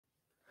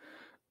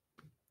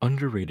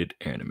Underrated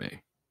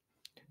anime.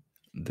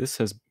 This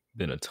has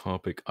been a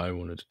topic I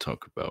wanted to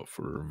talk about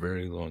for a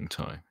very long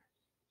time,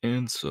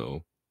 and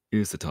so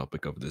is the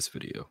topic of this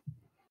video.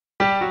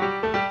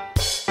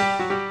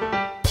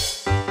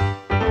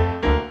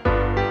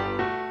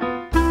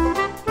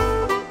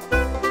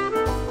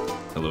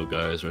 Hello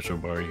guys,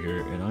 Retrobari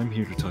here, and I'm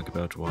here to talk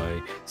about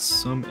why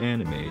some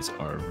animes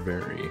are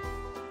very,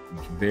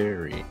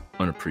 very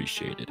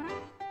unappreciated.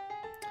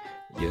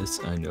 Yes,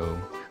 I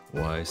know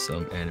why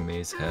some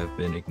animes have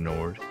been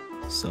ignored.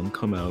 Some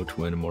come out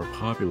when a more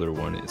popular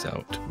one is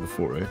out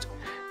before it,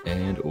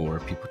 and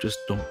or people just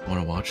don't want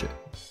to watch it.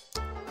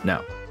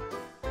 Now,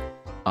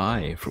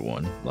 I, for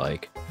one,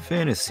 like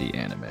fantasy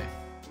anime.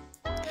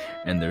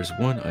 And there's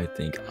one I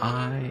think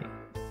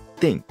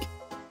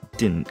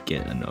didn't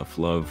get enough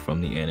love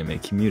from the anime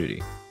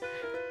community.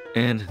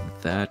 And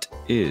that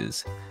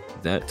is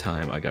That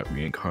Time I Got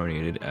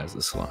Reincarnated as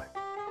a Slime.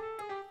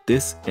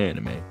 This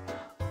anime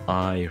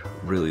I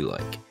really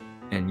like.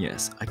 And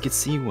yes, I can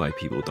see why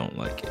people don't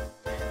like it.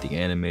 The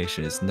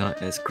animation is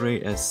not as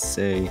great as,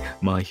 say,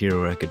 My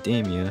Hero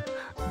Academia,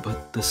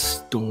 but the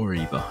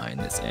story behind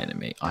this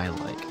anime I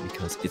like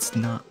because it's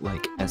not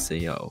like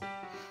SAO.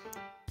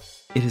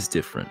 It is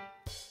different.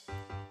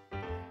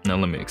 Now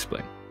let me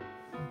explain.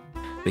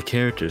 The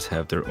characters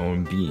have their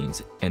own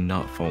beings and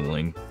not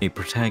following a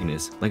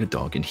protagonist like a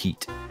dog in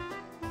heat.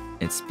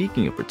 And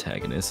speaking of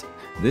protagonists,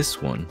 this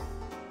one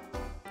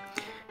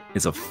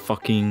is a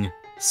fucking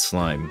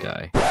slime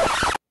guy.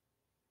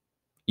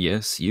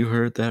 Yes, you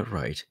heard that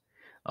right.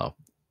 A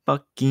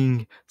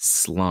fucking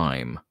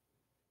slime.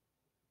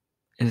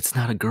 And it's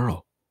not a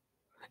girl.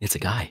 It's a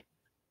guy.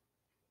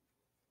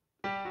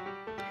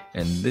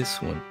 And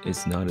this one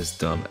is not as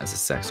dumb as a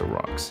Saxo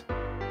Rocks.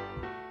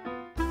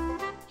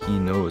 He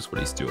knows what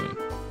he's doing.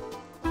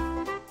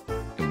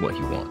 And what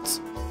he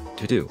wants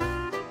to do.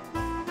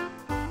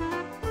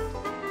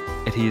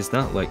 And he is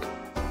not like,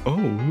 oh,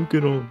 look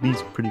at all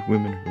these pretty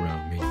women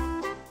around me.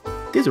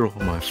 These are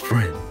all my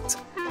friends.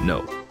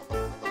 No.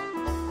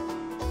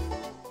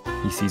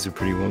 He sees a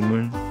pretty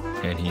woman,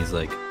 and he's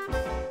like,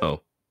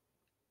 oh,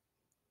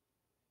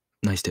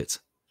 nice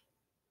tits.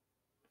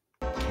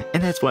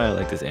 And that's why I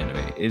like this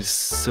anime. It's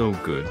so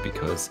good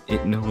because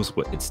it knows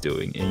what it's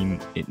doing,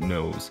 and it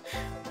knows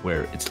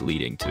where it's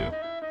leading to.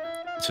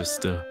 It's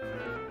just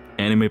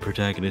anime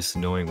protagonist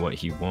knowing what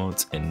he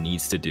wants and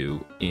needs to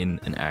do in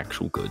an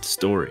actual good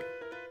story.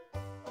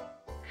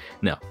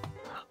 Now,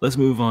 let's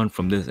move on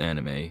from this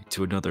anime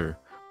to another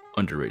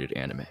underrated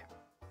anime.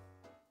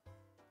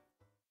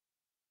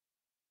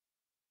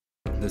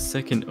 The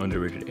second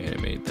underrated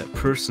anime that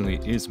personally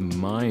is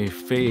my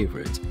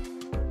favorite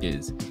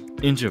is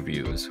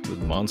Interviews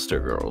with Monster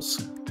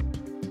Girls.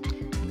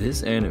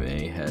 This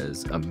anime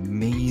has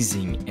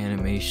amazing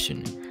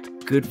animation,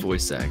 good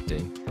voice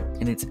acting,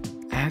 and it's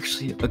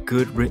actually a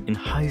good written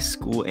high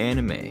school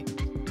anime.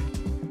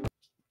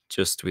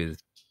 Just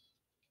with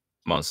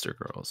monster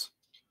girls.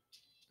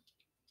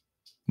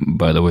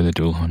 By the way, the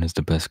Dulhan is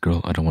the best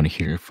girl. I don't want to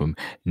hear it from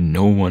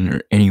no one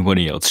or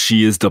anybody else.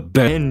 She is the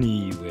best.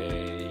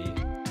 Anyway,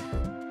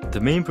 the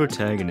main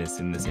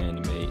protagonist in this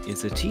anime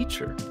is a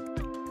teacher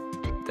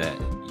that,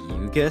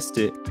 you guessed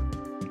it,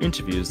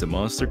 interviews the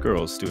Monster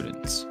Girls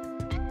students.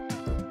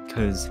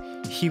 Because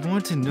he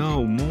wants to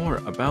know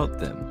more about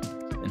them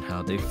and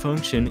how they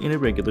function in a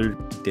regular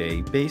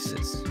day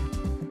basis.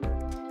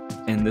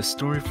 And the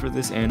story for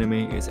this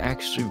anime is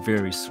actually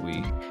very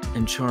sweet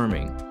and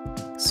charming.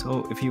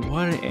 So if you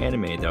want an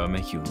anime that will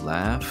make you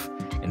laugh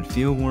and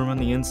feel warm on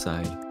the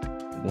inside,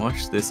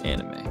 watch this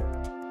anime,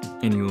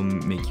 and it will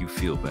make you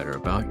feel better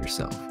about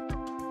yourself.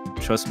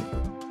 Trust me,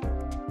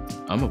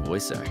 I'm a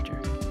voice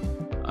actor.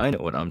 I know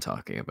what I'm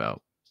talking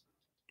about.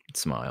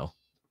 Smile.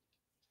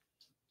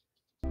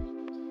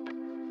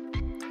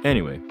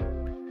 Anyway,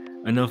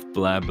 enough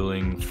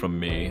blabbling from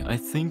me. I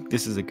think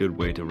this is a good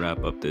way to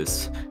wrap up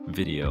this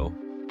video.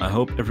 I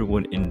hope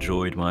everyone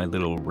enjoyed my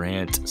little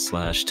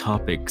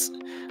rant/topics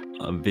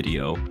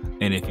video,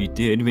 and if you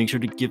did, make sure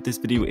to give this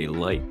video a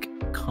like,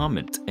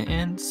 comment,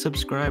 and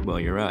subscribe while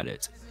you're at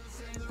it.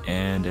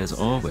 And as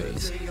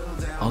always,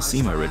 I'll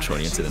see my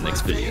Retronians in the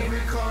next video.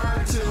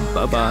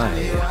 Bye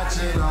bye.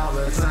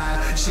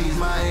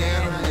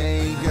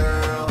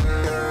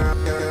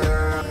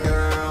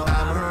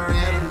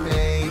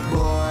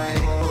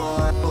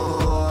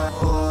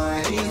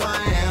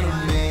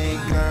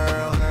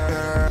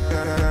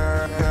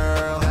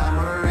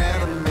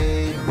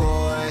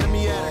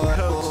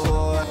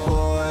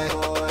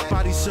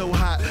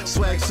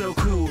 Swag so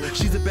cool,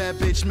 she's a bad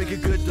bitch, make a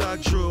good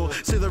dog drool.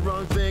 Say the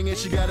wrong thing and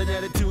she got an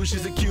attitude.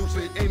 She's a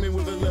cupid, aiming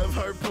with a love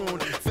harpoon.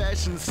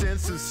 Fashion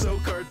sense is so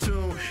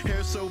cartoon.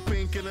 Hair so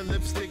pink and a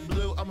lipstick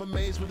blue. I'm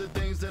amazed with the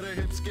things that her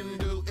hips can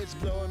do. It's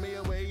blowing me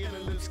away and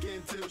her lips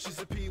can too. She's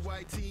a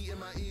PYT and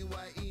my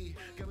EYE.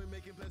 Got me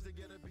making plans to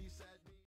get a